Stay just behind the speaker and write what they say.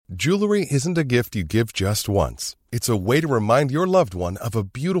Jewelry isn't a gift you give just once. It's a way to remind your loved one of a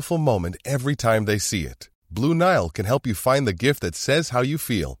beautiful moment every time they see it. Blue Nile can help you find the gift that says how you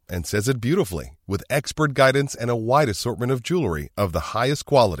feel and says it beautifully, with expert guidance and a wide assortment of jewelry of the highest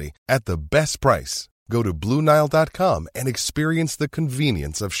quality at the best price. Go to BlueNile.com and experience the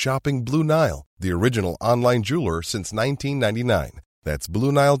convenience of shopping Blue Nile, the original online jeweler since 1999. That's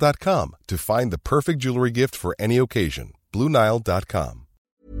BlueNile.com to find the perfect jewelry gift for any occasion. BlueNile.com.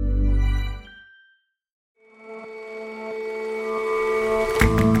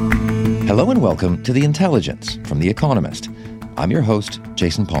 Hello and welcome to The Intelligence from The Economist. I'm your host,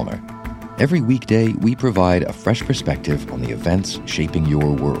 Jason Palmer. Every weekday, we provide a fresh perspective on the events shaping your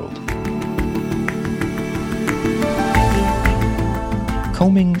world.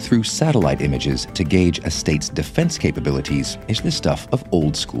 Combing through satellite images to gauge a state's defense capabilities is the stuff of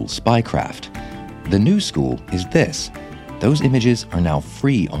old-school spycraft. The new school is this. Those images are now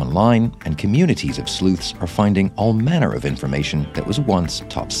free online, and communities of sleuths are finding all manner of information that was once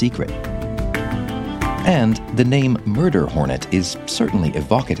top secret. And the name murder hornet is certainly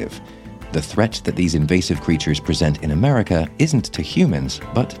evocative. The threat that these invasive creatures present in America isn't to humans,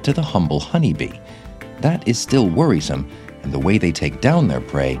 but to the humble honeybee. That is still worrisome, and the way they take down their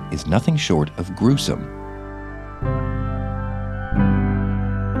prey is nothing short of gruesome.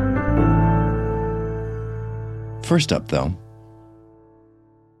 First up, though,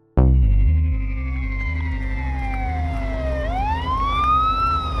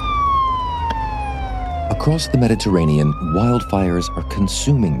 across the Mediterranean, wildfires are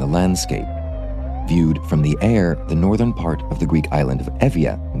consuming the landscape. Viewed from the air, the northern part of the Greek island of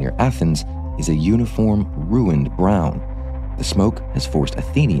Evia, near Athens, is a uniform, ruined brown. The smoke has forced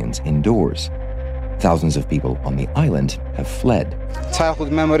Athenians indoors. Thousands of people on the island have fled.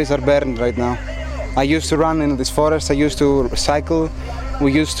 Childhood memories are burned right now. I used to run in this forest, I used to cycle,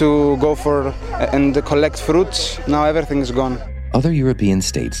 we used to go for and collect fruits. Now everything is gone. Other European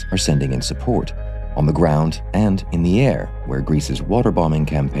states are sending in support, on the ground and in the air, where Greece's water bombing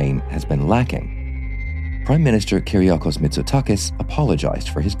campaign has been lacking. Prime Minister Kyriakos Mitsotakis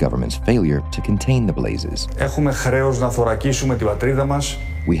apologized for his government's failure to contain the blazes.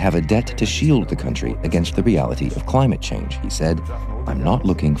 We have a debt to shield the country against the reality of climate change, he said. I'm not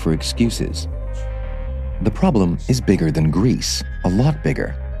looking for excuses. The problem is bigger than Greece, a lot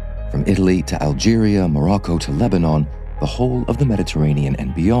bigger. From Italy to Algeria, Morocco to Lebanon, the whole of the Mediterranean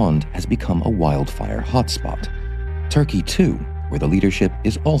and beyond has become a wildfire hotspot. Turkey, too, where the leadership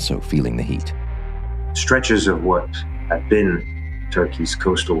is also feeling the heat. Stretches of what had been Turkey's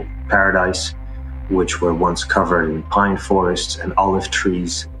coastal paradise, which were once covered in pine forests and olive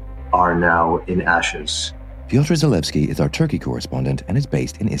trees, are now in ashes. Piotr Zalewski is our Turkey correspondent and is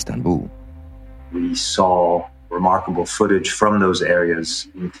based in Istanbul. We saw remarkable footage from those areas,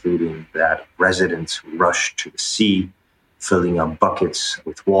 including that residents rushed to the sea, filling up buckets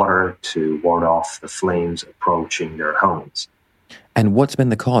with water to ward off the flames approaching their homes. And what's been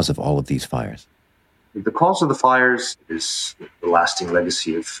the cause of all of these fires? The cause of the fires is the lasting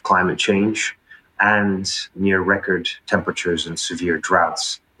legacy of climate change and near record temperatures and severe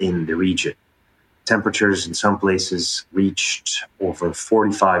droughts in the region. Temperatures in some places reached over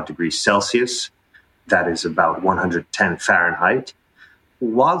 45 degrees Celsius. That is about 110 Fahrenheit.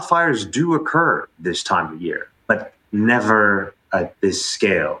 Wildfires do occur this time of year, but never at this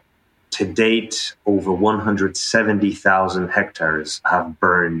scale. To date, over 170,000 hectares have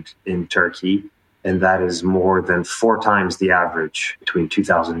burned in Turkey, and that is more than 4 times the average between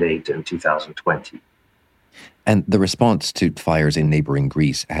 2008 and 2020. And the response to fires in neighboring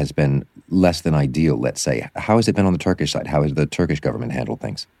Greece has been less than ideal, let's say. How has it been on the Turkish side? How has the Turkish government handled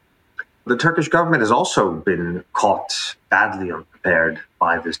things? The Turkish government has also been caught badly unprepared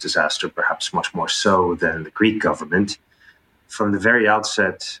by this disaster, perhaps much more so than the Greek government. From the very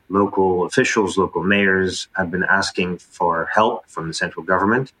outset, local officials, local mayors have been asking for help from the central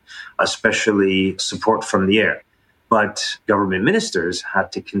government, especially support from the air. But government ministers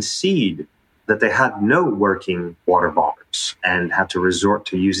had to concede that they had no working water bombers and had to resort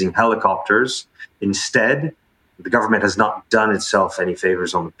to using helicopters. Instead, the government has not done itself any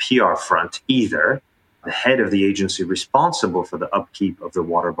favors on the PR front either. The head of the agency responsible for the upkeep of the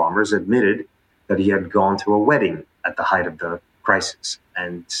water bombers admitted that he had gone to a wedding at the height of the crisis.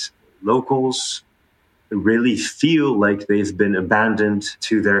 And locals really feel like they've been abandoned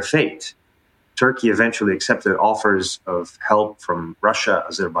to their fate. Turkey eventually accepted offers of help from Russia,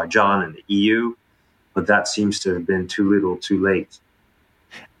 Azerbaijan, and the EU, but that seems to have been too little, too late.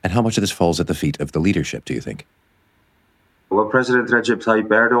 And how much of this falls at the feet of the leadership, do you think? Well, President Recep Tayyip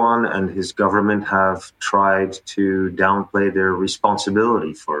Erdogan and his government have tried to downplay their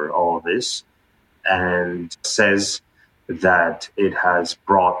responsibility for all of this and says that it has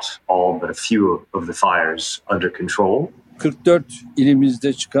brought all but a few of the fires under control. 44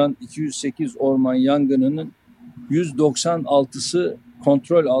 ilimizde çıkan 208 orman yangınının 196'sı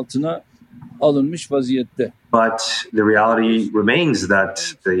kontrol altına alınmış vaziyette. But the reality remains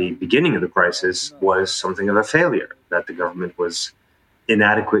that the beginning of the crisis was something of a failure, that the government was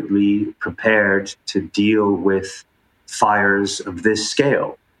inadequately prepared to deal with fires of this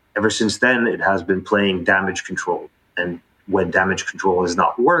scale. Ever since then, it has been playing damage control. And when damage control has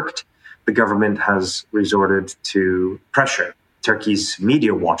not worked, the government has resorted to pressure. Turkey's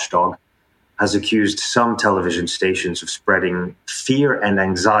media watchdog has accused some television stations of spreading fear and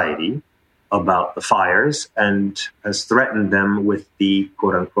anxiety about the fires and has threatened them with the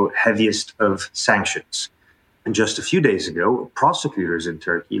quote-unquote heaviest of sanctions. And just a few days ago, prosecutors in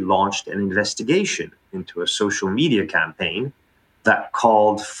Turkey launched an investigation into a social media campaign that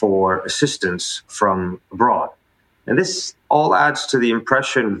called for assistance from abroad. And this all adds to the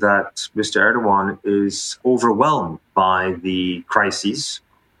impression that Mr. Erdogan is overwhelmed by the crises,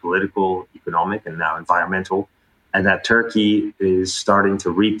 political, economic, and now environmental, and that Turkey is starting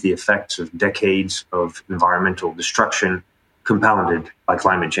to reap the effects of decades of environmental destruction compounded by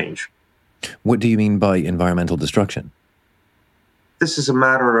climate change. What do you mean by environmental destruction? This is a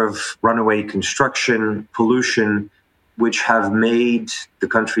matter of runaway construction, pollution, which have made the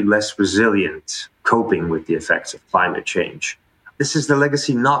country less resilient, coping with the effects of climate change. This is the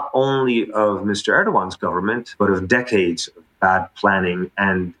legacy not only of Mr. Erdogan's government, but of decades of bad planning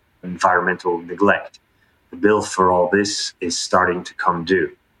and environmental neglect. The bill for all this is starting to come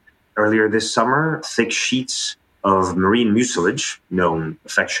due. Earlier this summer, thick sheets of marine mucilage, known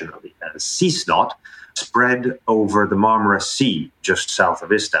affectionately as sea snot, spread over the Marmara Sea just south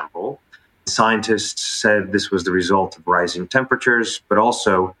of Istanbul. Scientists said this was the result of rising temperatures, but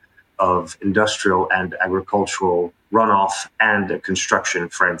also of industrial and agricultural runoff and a construction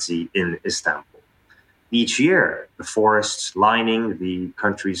frenzy in Istanbul. Each year, the forests lining the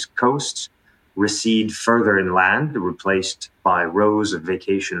country's coasts recede further inland, replaced by rows of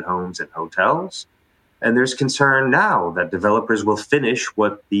vacation homes and hotels. And there's concern now that developers will finish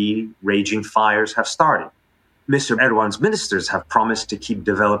what the raging fires have started. Mr. Erdogan's ministers have promised to keep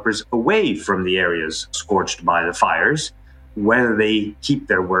developers away from the areas scorched by the fires. Whether they keep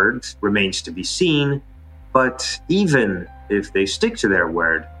their word remains to be seen. But even if they stick to their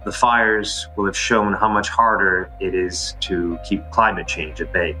word, the fires will have shown how much harder it is to keep climate change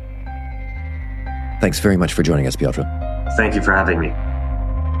at bay. Thanks very much for joining us, Piotr. Thank you for having me.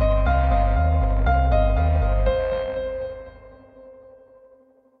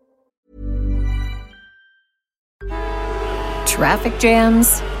 Traffic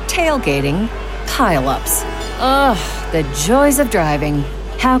jams, tailgating, pile-ups. Ugh, the joys of driving.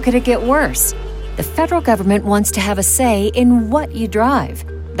 How could it get worse? The federal government wants to have a say in what you drive.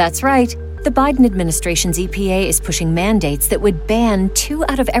 That's right. The Biden administration's EPA is pushing mandates that would ban 2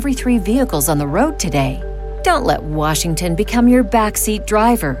 out of every 3 vehicles on the road today. Don't let Washington become your backseat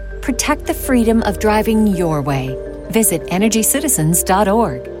driver. Protect the freedom of driving your way. Visit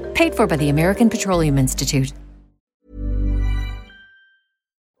EnergyCitizens.org. Paid for by the American Petroleum Institute.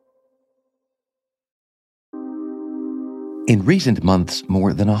 In recent months,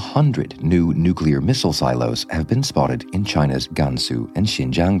 more than 100 new nuclear missile silos have been spotted in China's Gansu and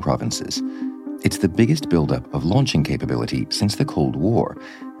Xinjiang provinces. It's the biggest buildup of launching capability since the Cold War,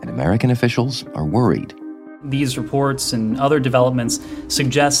 and American officials are worried. These reports and other developments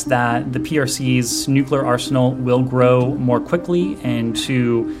suggest that the PRC's nuclear arsenal will grow more quickly and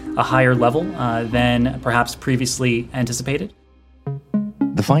to a higher level than perhaps previously anticipated.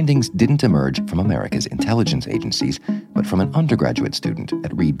 The findings didn't emerge from America's intelligence agencies, but from an undergraduate student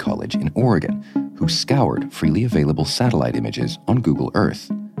at Reed College in Oregon, who scoured freely available satellite images on Google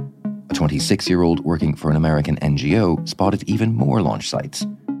Earth. A 26-year-old working for an American NGO spotted even more launch sites.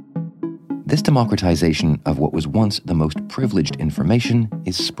 This democratization of what was once the most privileged information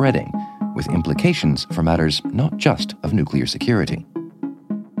is spreading, with implications for matters not just of nuclear security.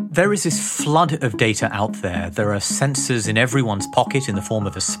 There is this flood of data out there. There are sensors in everyone's pocket in the form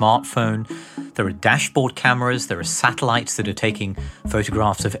of a smartphone. There are dashboard cameras. There are satellites that are taking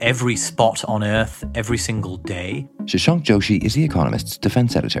photographs of every spot on Earth every single day. Shashank Joshi is The Economist's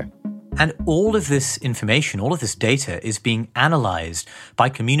defense editor. And all of this information, all of this data is being analyzed by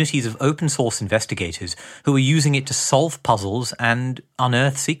communities of open source investigators who are using it to solve puzzles and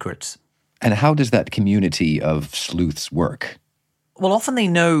unearth secrets. And how does that community of sleuths work? Well, often they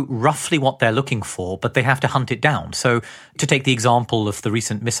know roughly what they're looking for, but they have to hunt it down. So to take the example of the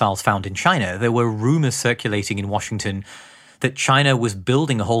recent missiles found in China, there were rumors circulating in Washington that China was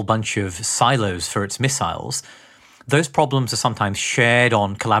building a whole bunch of silos for its missiles. Those problems are sometimes shared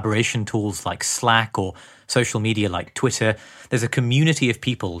on collaboration tools like Slack or social media like Twitter. There's a community of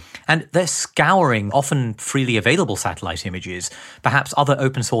people, and they're scouring often freely available satellite images, perhaps other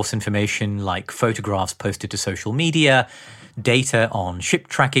open source information like photographs posted to social media, data on ship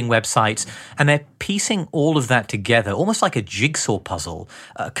tracking websites, and they're piecing all of that together, almost like a jigsaw puzzle,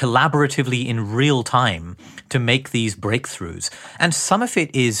 collaboratively in real time to make these breakthroughs. And some of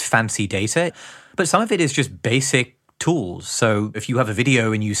it is fancy data, but some of it is just basic tools. So if you have a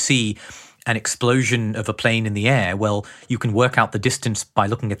video and you see an explosion of a plane in the air, well, you can work out the distance by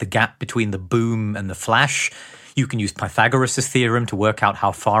looking at the gap between the boom and the flash. You can use Pythagoras' theorem to work out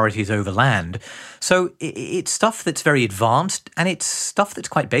how far it is over land. So it's stuff that's very advanced, and it's stuff that's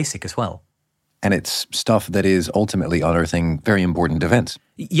quite basic as well. And it's stuff that is ultimately unearthing very important events.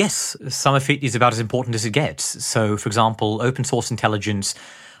 Yes, some of it is about as important as it gets. So, for example, open source intelligence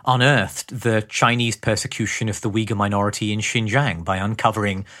unearthed the Chinese persecution of the Uyghur minority in Xinjiang by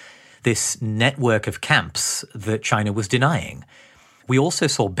uncovering this network of camps that China was denying. We also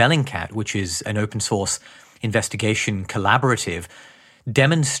saw Bellingcat, which is an open source investigation collaborative,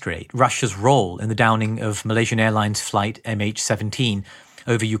 demonstrate Russia's role in the downing of Malaysian Airlines flight MH17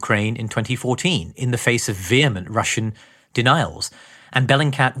 over Ukraine in 2014 in the face of vehement Russian denials. And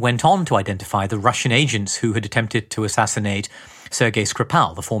Bellingcat went on to identify the Russian agents who had attempted to assassinate Sergei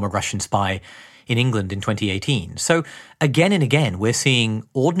Skripal, the former Russian spy in England in 2018. So again and again, we're seeing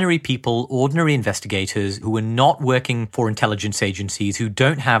ordinary people, ordinary investigators who are not working for intelligence agencies, who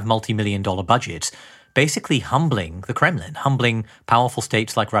don't have multi-million-dollar budgets, basically humbling the Kremlin, humbling powerful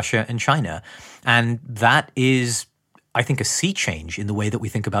states like Russia and China. And that is, I think, a sea change in the way that we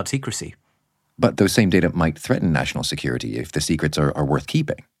think about secrecy. But those same data might threaten national security if the secrets are worth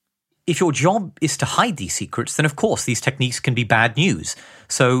keeping. If your job is to hide these secrets, then of course these techniques can be bad news.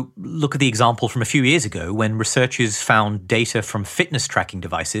 So look at the example from a few years ago when researchers found data from fitness tracking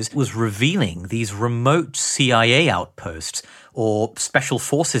devices was revealing these remote CIA outposts or special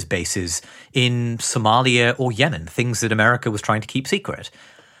forces bases in Somalia or Yemen, things that America was trying to keep secret.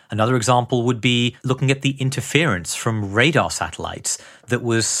 Another example would be looking at the interference from radar satellites that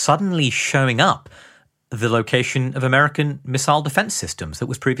was suddenly showing up the location of American missile defense systems that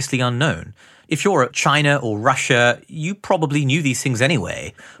was previously unknown. If you're at China or Russia, you probably knew these things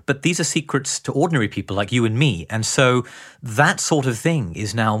anyway, but these are secrets to ordinary people like you and me. And so that sort of thing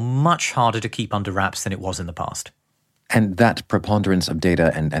is now much harder to keep under wraps than it was in the past. And that preponderance of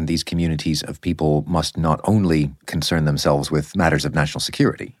data and these communities of people must not only concern themselves with matters of national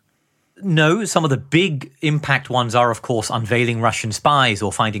security. No, some of the big impact ones are, of course, unveiling Russian spies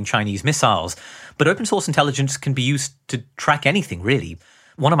or finding Chinese missiles. But open source intelligence can be used to track anything, really.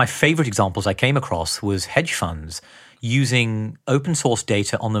 One of my favorite examples I came across was hedge funds using open source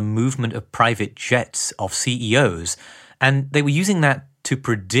data on the movement of private jets of CEOs. And they were using that to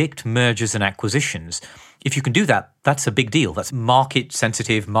predict mergers and acquisitions. If you can do that, that's a big deal. That's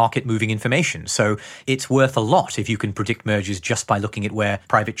market-sensitive, market-moving information. So it's worth a lot if you can predict mergers just by looking at where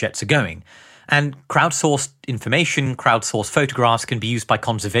private jets are going. And crowdsourced information, crowdsourced photographs can be used by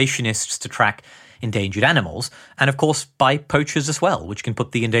conservationists to track endangered animals, and of course by poachers as well, which can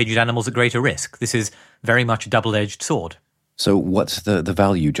put the endangered animals at greater risk. This is very much a double-edged sword. So what's the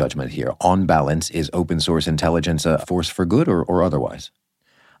value judgment here? On balance, is open source intelligence a force for good or otherwise?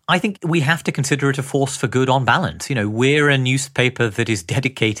 I think we have to consider it a force for good on balance. You know, we're a newspaper that is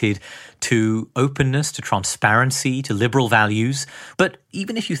dedicated to openness, to transparency, to liberal values. But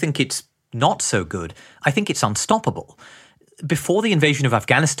even if you think it's not so good, I think it's unstoppable. Before the invasion of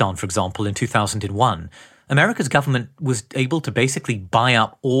Afghanistan, for example, in 2001, America's government was able to basically buy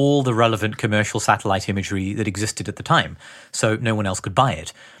up all the relevant commercial satellite imagery that existed at the time, so no one else could buy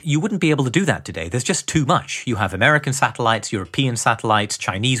it. You wouldn't be able to do that today. There's just too much. You have American satellites, European satellites,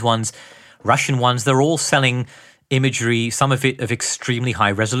 Chinese ones, Russian ones. They're all selling imagery, some of it of extremely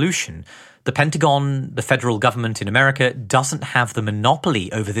high resolution. The Pentagon, the federal government in America, doesn't have the monopoly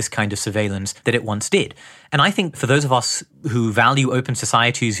over this kind of surveillance that it once did. And I think for those of us who value open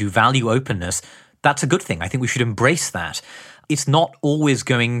societies, who value openness, that's a good thing. I think we should embrace that. It's not always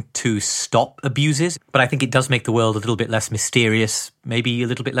going to stop abuses, but I think it does make the world a little bit less mysterious, maybe a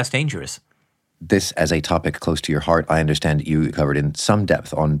little bit less dangerous. This as a topic close to your heart, I understand you covered in some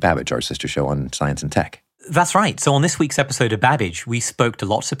depth on Babbage, our sister show on science and tech. That's right. So on this week's episode of Babbage, we spoke to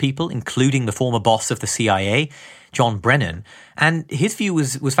lots of people, including the former boss of the CIA, John Brennan, and his view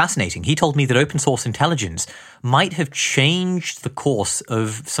was fascinating. He told me that open source intelligence might have changed the course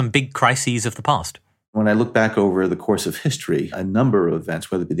of some big crises of the past. When I look back over the course of history, a number of events,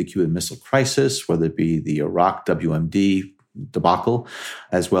 whether it be the Cuban Missile Crisis, whether it be the Iraq WMD debacle,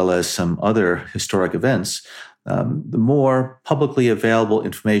 as well as some other historic events, the more publicly available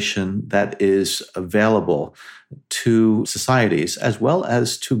information that is available to societies as well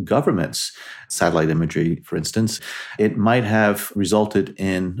as to governments, satellite imagery, for instance, it might have resulted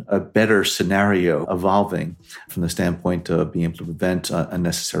in a better scenario evolving from the standpoint of being able to prevent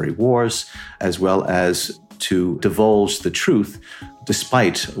unnecessary wars, as well as to divulge the truth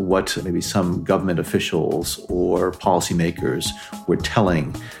despite what maybe some government officials or policymakers were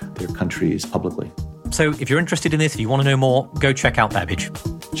telling their countries publicly. So if you're interested in this, if you want to know more, go check out Babbage.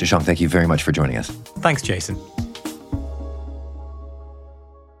 Shashank, thank you very much for joining us. Thanks, Jason.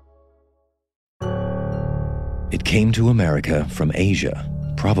 It came to America from Asia,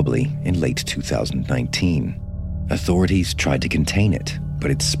 probably in late 2019. Authorities tried to contain it,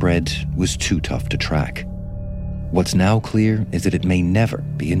 but its spread was too tough to track. What's now clear is that it may never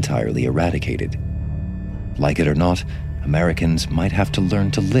be entirely eradicated. Like it or not, Americans might have to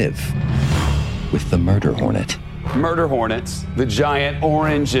learn to live with the murder hornet. Murder hornets, the giant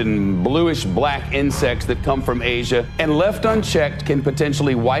orange and bluish black insects that come from Asia and left unchecked can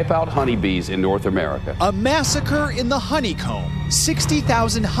potentially wipe out honeybees in North America. A massacre in the honeycomb.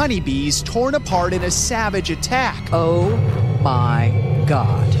 60,000 honeybees torn apart in a savage attack. Oh my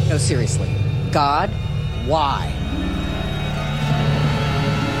God. No, seriously. God, why?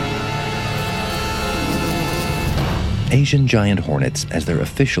 Asian giant hornets, as they're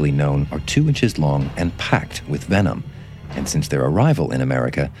officially known, are 2 inches long and packed with venom. And since their arrival in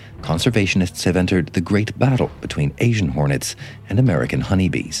America, conservationists have entered the great battle between Asian hornets and American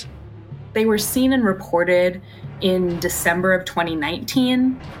honeybees. They were seen and reported in December of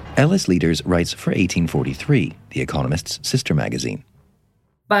 2019. Ellis Leaders writes for 1843, The Economist's sister magazine.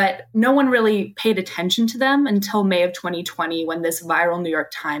 But no one really paid attention to them until May of 2020 when this viral New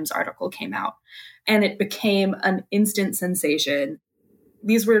York Times article came out. And it became an instant sensation.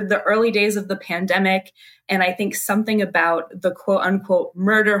 These were the early days of the pandemic, and I think something about the quote-unquote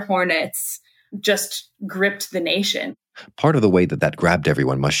murder hornets just gripped the nation. Part of the way that grabbed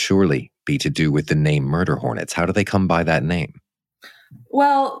everyone must surely be to do with the name murder hornets. How do they come by that name?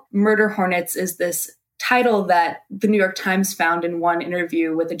 Well, murder hornets is this title that the New York Times found in one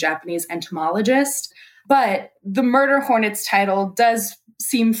interview with a Japanese entomologist. But the murder hornets title does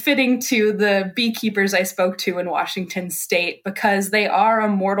seem fitting to the beekeepers I spoke to in Washington state because they are a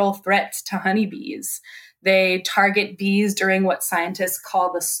mortal threat to honeybees. They target bees during what scientists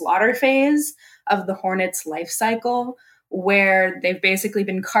call the slaughter phase of the hornet's life cycle, where they've basically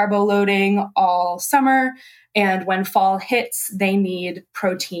been carbo-loading all summer, and when fall hits, they need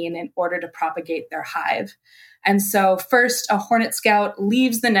protein in order to propagate their hive. And so first, a hornet scout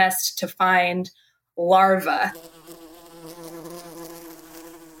leaves the nest to find larvae.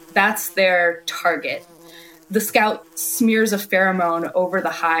 That's their target. The scout smears a pheromone over the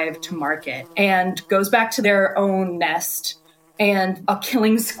hive to mark it and goes back to their own nest, and a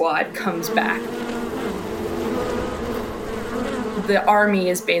killing squad comes back. The army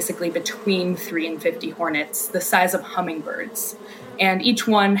is basically between 3 and 50 hornets, the size of hummingbirds. And each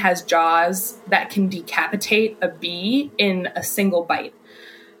one has jaws that can decapitate a bee in a single bite.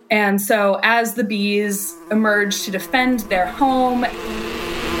 And so as the bees emerge to defend their home,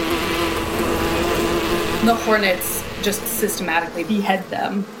 the hornets just systematically behead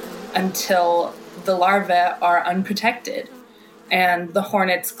them until the larvae are unprotected. And the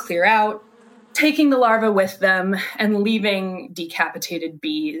hornets clear out, taking the larvae with them and leaving decapitated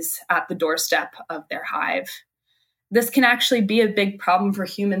bees at the doorstep of their hive. This can actually be a big problem for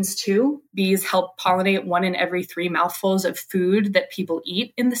humans too. Bees help pollinate 1 in every 3 mouthfuls of food that people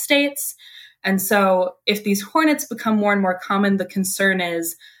eat in the States. And so if these hornets become more and more common, the concern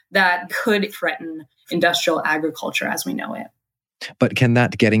is that could threaten industrial agriculture as we know it. But can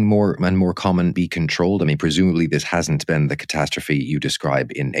that getting more and more common be controlled? I mean, presumably this hasn't been the catastrophe you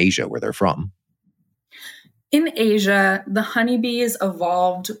describe in Asia, where they're from. In Asia, the honeybees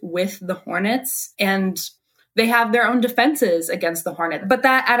evolved with the hornets, and they have their own defenses against the hornet. But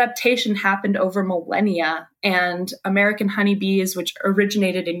that adaptation happened over millennia, and American honeybees, which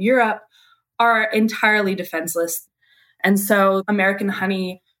originated in Europe, are entirely defenseless. And so American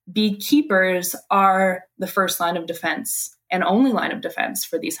honey beekeepers are the first line of defense and only line of defense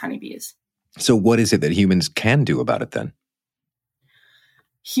for these honeybees. So what is it that humans can do about it then?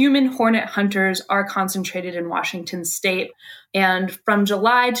 Human hornet hunters are concentrated in Washington state. And from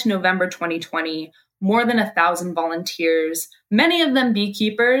July to November 2020, more than 1,000 volunteers, many of them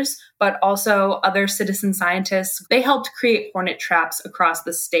beekeepers, but also other citizen scientists, they helped create hornet traps across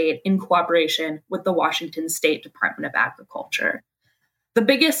the state in cooperation with the Washington State Department of Agriculture. The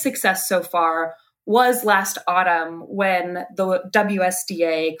biggest success so far was last autumn when the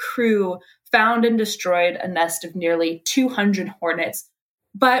WSDA crew found and destroyed a nest of nearly 200 hornets.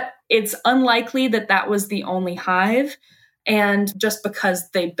 But it's unlikely that that was the only hive. And just because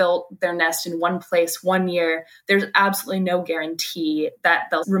they built their nest in one place one year, there's absolutely no guarantee that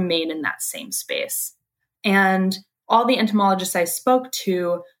they'll remain in that same space. And all the entomologists I spoke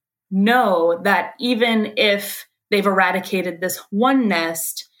to know that even if they've eradicated this one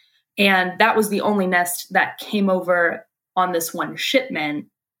nest, and that was the only nest that came over on this one shipment,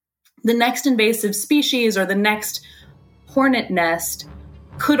 the next invasive species or the next hornet nest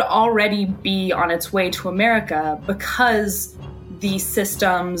could already be on its way to America because the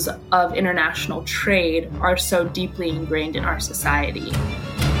systems of international trade are so deeply ingrained in our society.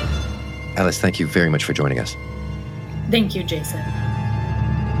 Alice, thank you very much for joining us. Thank you, Jason.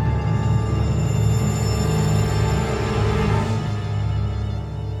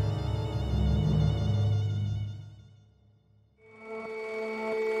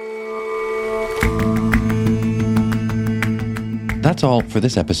 That's all for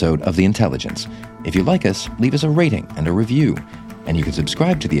this episode of The Intelligence. If you like us, leave us a rating and a review. And you can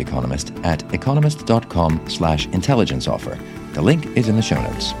subscribe to The Economist at economist.com/intelligence offer. The link is in the show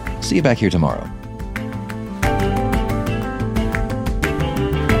notes. See you back here tomorrow.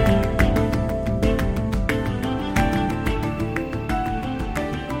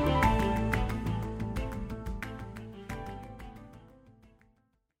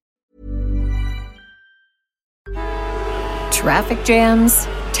 Traffic jams,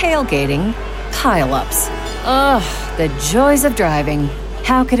 tailgating, pile-ups. Ugh, the joys of driving.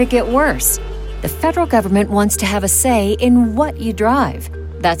 How could it get worse? The federal government wants to have a say in what you drive.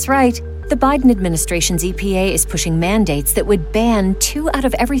 That's right. The Biden administration's EPA is pushing mandates that would ban 2 out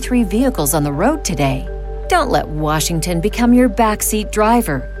of every 3 vehicles on the road today. Don't let Washington become your backseat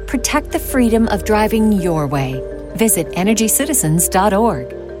driver. Protect the freedom of driving your way. Visit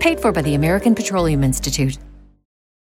EnergyCitizens.org. Paid for by the American Petroleum Institute.